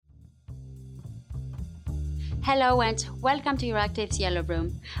Hello and welcome to Euractiv's Yellow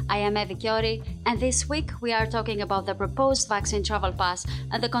Room. I am Evi Chiori, and this week we are talking about the proposed vaccine travel pass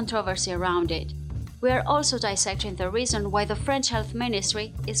and the controversy around it. We are also dissecting the reason why the French Health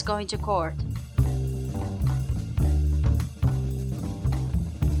Ministry is going to court.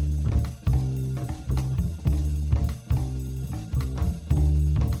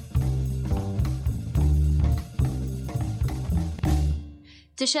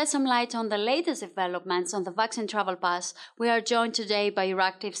 To shed some light on the latest developments on the vaccine travel pass, we are joined today by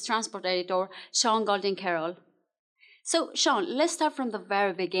Euractiv's transport editor, Sean Golding-Carroll. So, Sean, let's start from the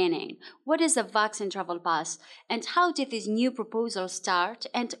very beginning. What is the vaccine travel pass, and how did this new proposal start,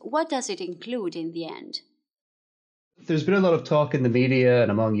 and what does it include in the end? There's been a lot of talk in the media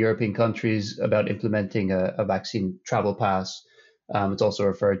and among European countries about implementing a vaccine travel pass. It's also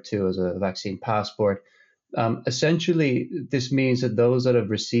referred to as a vaccine passport. Essentially, this means that those that have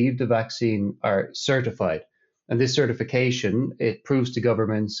received the vaccine are certified. And this certification, it proves to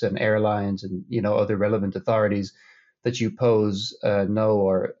governments and airlines and other relevant authorities that you pose no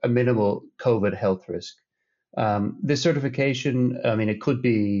or a minimal COVID health risk. This certification, it could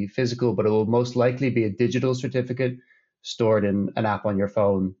be physical, but it will most likely be a digital certificate stored in an app on your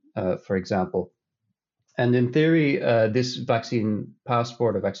phone, for example. And in theory, this vaccine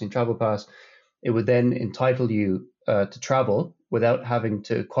passport or vaccine travel pass, it would then entitle you to travel without having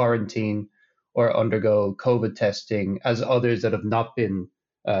to quarantine or undergo COVID testing as others that have not been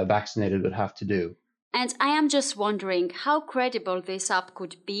vaccinated would have to do. And I am just wondering how credible this app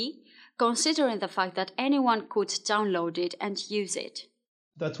could be, considering the fact that anyone could download it and use it.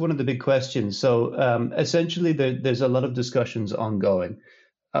 That's one of the big questions. So essentially, there's a lot of discussions ongoing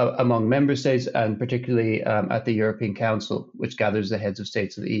among member states and particularly at the European Council, which gathers the heads of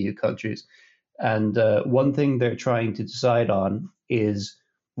states of the EU countries. And one thing they're trying to decide on is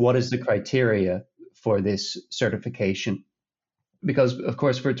what is the criteria for this certification? Because, of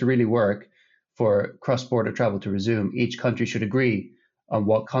course, for it to really work, for cross-border travel to resume, each country should agree on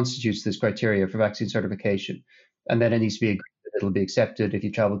what constitutes this criteria for vaccine certification. And then it needs to be agreed that it'll be accepted if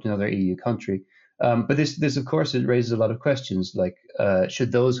you travel to another EU country. But this, of course, it raises a lot of questions, like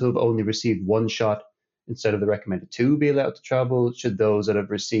should those who have only received one shot instead of the recommended two be allowed to travel? Should those that have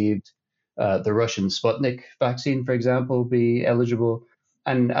received the Russian Sputnik vaccine, for example, be eligible?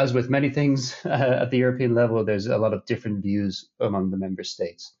 And as with many things at the European level, there's a lot of different views among the member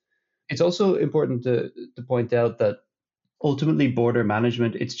states. It's also important to point out that ultimately border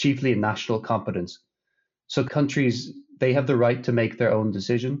management, it's chiefly a national competence. So countries, they have the right to make their own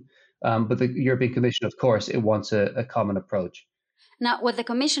decision. But the European Commission, of course, it wants a common approach. Now, what the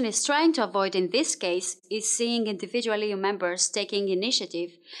Commission is trying to avoid in this case is seeing individual EU members taking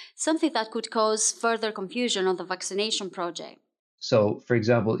initiative, something that could cause further confusion on the vaccination project. So, for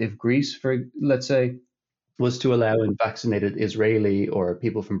example, if Greece, let's say, was to allow unvaccinated Israeli or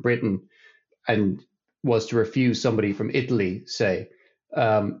people from Britain and was to refuse somebody from Italy, say,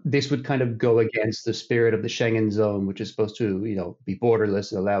 this would kind of go against the spirit of the Schengen zone, which is supposed to, be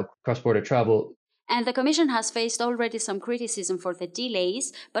borderless and allow cross-border travel. And the Commission has faced already some criticism for the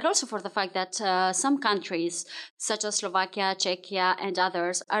delays, but also for the fact that some countries, such as Slovakia, Czechia, and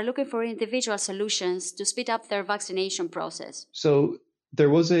others, are looking for individual solutions to speed up their vaccination process. So there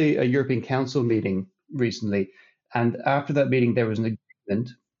was a European Council meeting recently, and after that meeting, there was an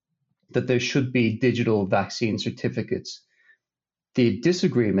agreement that there should be digital vaccine certificates. The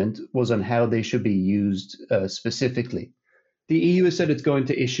disagreement was on how they should be used specifically. The EU has said it's going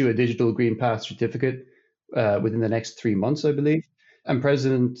to issue a digital green pass certificate within the next 3 months, I believe. And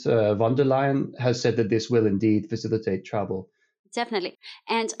President von der Leyen has said that this will indeed facilitate travel. Definitely.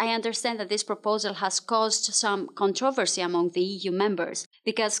 And I understand that this proposal has caused some controversy among the EU members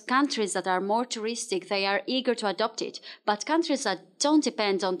because countries that are more touristic, they are eager to adopt it. But countries that don't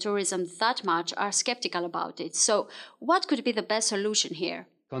depend on tourism that much are skeptical about it. So what could be the best solution here?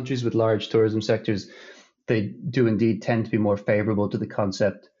 Countries with large tourism sectors, they do indeed tend to be more favorable to the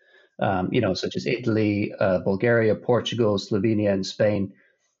concept, such as Italy, Bulgaria, Portugal, Slovenia, and Spain.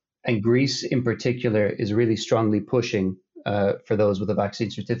 And Greece in particular is really strongly pushing for those with a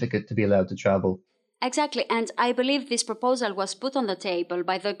vaccine certificate to be allowed to travel. Exactly, and I believe this proposal was put on the table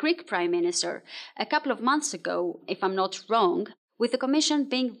by the Greek Prime Minister a couple of months ago, if I'm not wrong, with the Commission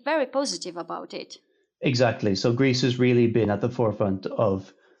being very positive about it. Exactly. So Greece has really been at the forefront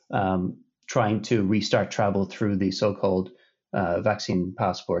of trying to restart travel through the so-called vaccine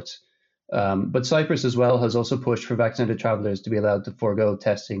passports. But Cyprus as well has also pushed for vaccinated travelers to be allowed to forego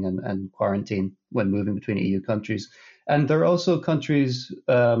testing and quarantine when moving between EU countries. And there are also countries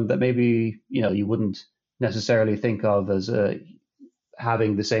that maybe you wouldn't necessarily think of as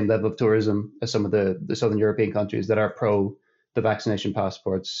having the same level of tourism as some of the Southern European countries that are pro the vaccination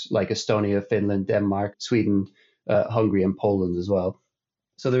passports, like Estonia, Finland, Denmark, Sweden, Hungary, and Poland as well.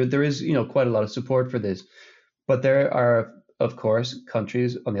 So there is, quite a lot of support for this. But there are, of course,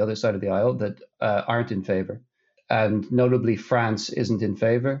 countries on the other side of the aisle that aren't in favor. And notably, France isn't in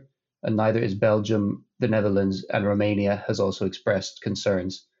favor, and neither is Belgium, the Netherlands, and Romania has also expressed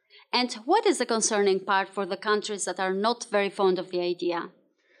concerns. And what is the concerning part for the countries that are not very fond of the idea?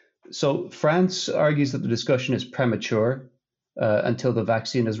 So France argues that the discussion is premature until the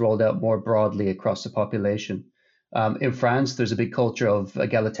vaccine is rolled out more broadly across the population. In France, there's a big culture of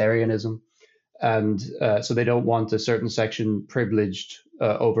egalitarianism, and so they don't want a certain section privileged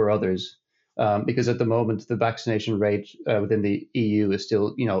over others, because at the moment the vaccination rate within the EU is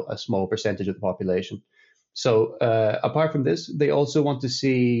still, a small percentage of the population. So apart from this, they also want to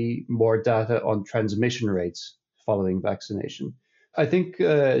see more data on transmission rates following vaccination. I think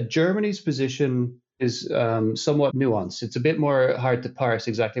Germany's position is somewhat nuanced. It's a bit more hard to parse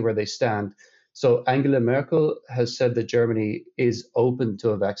exactly where they stand. So Angela Merkel has said that Germany is open to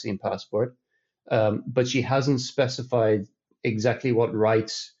a vaccine passport, but she hasn't specified exactly what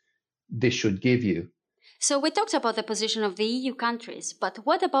rights this should give you. So we talked about the position of the EU countries, but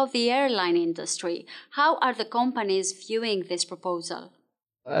what about the airline industry? How are the companies viewing this proposal?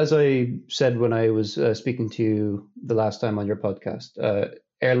 As I said when I was speaking to you the last time on your podcast,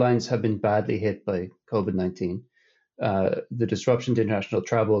 airlines have been badly hit by COVID-19. The disruption to international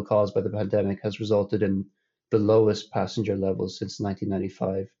travel caused by the pandemic has resulted in the lowest passenger levels since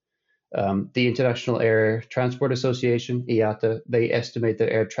 1995. The International Air Transport Association, IATA, they estimate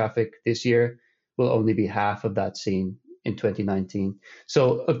that air traffic this year will only be half of that seen in 2019.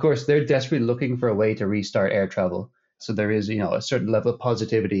 So, of course, they're desperately looking for a way to restart air travel. So there is, a certain level of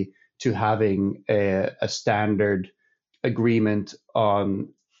positivity to having a standard agreement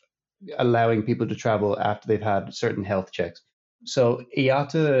on allowing people to travel after they've had certain health checks. So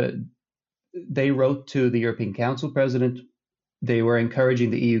IATA, they wrote to the European Council president. They were encouraging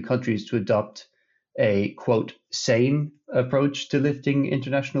the EU countries to adopt a, quote, sane approach to lifting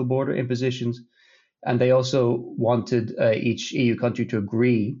international border impositions. And they also wanted each EU country to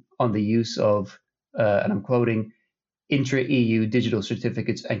agree on the use of, and I'm quoting, intra-EU digital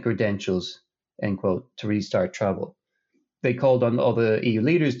certificates and credentials, end quote, to restart travel. They called on all the EU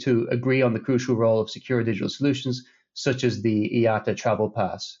leaders to agree on the crucial role of secure digital solutions, such as the IATA Travel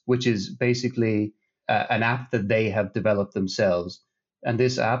Pass, which is basically an app that they have developed themselves. And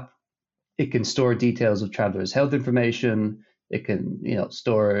this app, it can store details of travelers' health information. It can,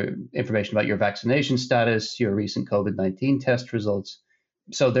 store information about your vaccination status, your recent COVID-19 test results.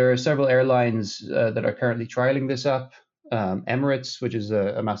 So there are several airlines that are currently trialing this app. Emirates, which is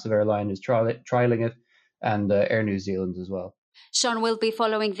a massive airline, is trialing it, and Air New Zealand as well. Sean will be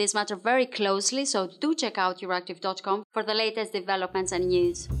following this matter very closely, so do check out euractiv.com for the latest developments and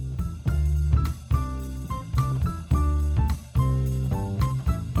news.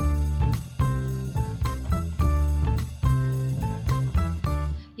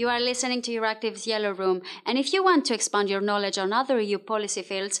 You are listening to Euractiv's Yellow Room, and if you want to expand your knowledge on other EU policy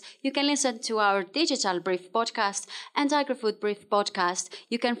fields, you can listen to our Digital Brief podcast and Agri-Food Brief podcast.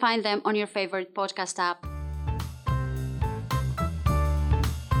 You can find them on your favorite podcast app.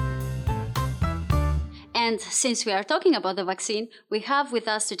 And since we are talking about the vaccine, we have with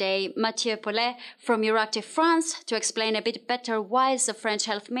us today Mathieu Paulet from Euractiv France to explain a bit better why is the French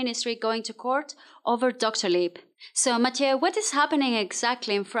Health Ministry going to court over Doctolib. So Mathieu, what is happening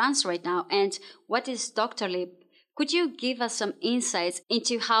exactly in France right now, and what is Doctolib? Could you give us some insights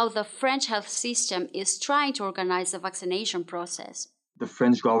into how the French health system is trying to organize the vaccination process? The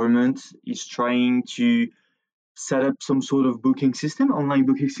French government is trying to set up some sort of online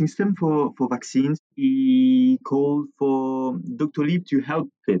booking system for vaccines. He called for Doctolib to help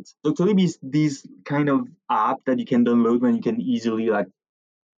it. Doctolib is this kind of app that you can download when you can easily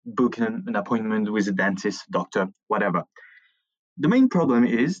book an appointment with a dentist, doctor, whatever. The main problem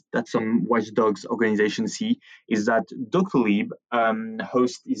is that some watchdogs organizations see is that Doctolib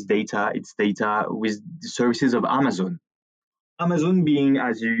hosts its data with the services of Amazon. Amazon being,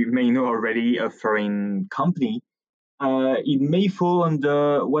 as you may know already, a foreign company, it may fall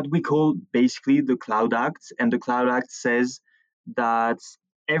under what we call basically the Cloud Act. And the Cloud Act says that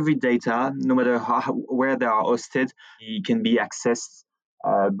every data, no matter where they are hosted, it can be accessed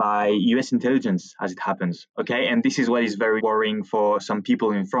by US intelligence as it happens. Okay, and this is what is very worrying for some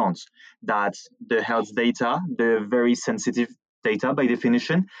people in France, that the health data, the very sensitive data by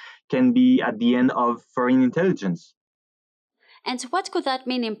definition, can be at the end of foreign intelligence. And what could that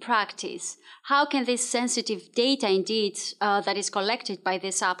mean in practice? How can this sensitive data indeed that is collected by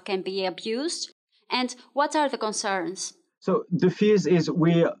this app can be abused? And what are the concerns? So the fears is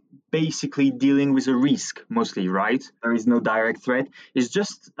we're basically dealing with a risk mostly, right? There is no direct threat. It's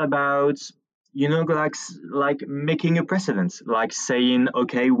just about, like making a precedent, like saying,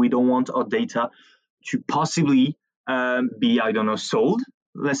 okay, we don't want our data to possibly be, sold.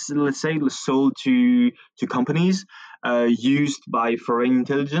 Let's say sold to companies, used by foreign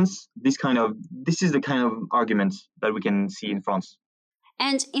intelligence. This is the kind of argument that we can see in France.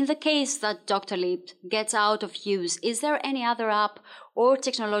 And in the case that Doctolib gets out of use, is there any other app or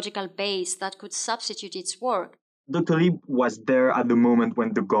technological base that could substitute its work? Doctolib was there at the moment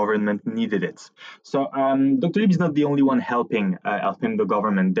when the government needed it. So Doctolib is not the only one helping the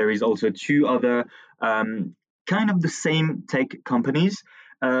government. There is also two other kind of the same tech companies,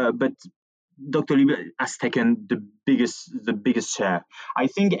 but Doctolib has taken the biggest share. I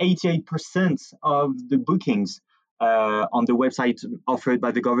think 88% of the bookings on the website offered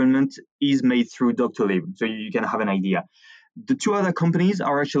by the government is made through Doctolib, so you can have an idea. The two other companies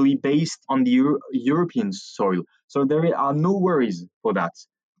are actually based on the European soil, so there are no worries for that.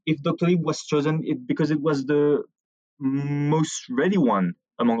 If Doctolib was chosen, because it was the most ready one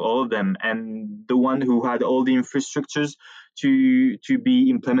among all of them, and the one who had all the infrastructures to be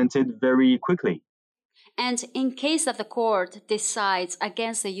implemented very quickly. And in case that the court decides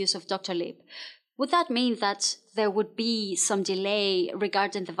against the use of Doctolib, would that mean that there would be some delay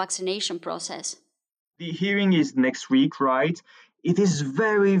regarding the vaccination process? The hearing is next week, right? It is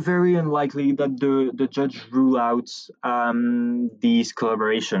very, very unlikely that the judge rule out this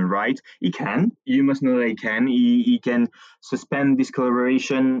collaboration, right? He can. You must know that he can. He can suspend this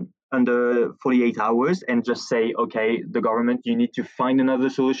collaboration under 48 hours and just say, okay, the government, you need to find another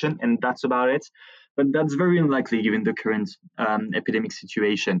solution, and that's about it. But that's very unlikely given the current epidemic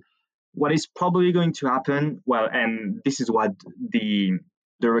situation. What is probably going to happen, well, and this is what the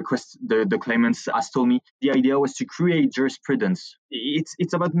claimants has told me, the idea was to create jurisprudence.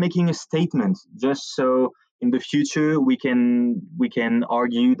 It's about making a statement, just so in the future we can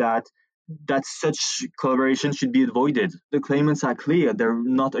argue that such collaboration should be avoided. The claimants are clear; they're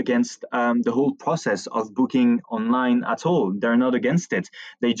not against the whole process of booking online at all. They're not against it.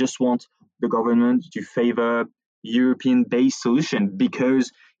 They just want the government to favor European-based solution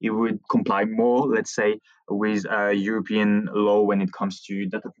because it would comply more, let's say, with European law when it comes to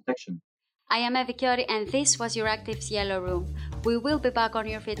data protection. I am Evie Chiori, and this was Euractiv's Yellow Room. We will be back on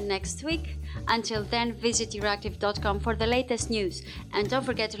your feed next week. Until then, visit euractiv.com for the latest news, and don't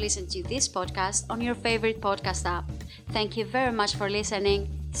forget to listen to this podcast on your favorite podcast app. Thank you very much for listening.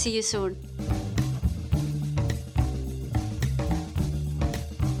 See you soon.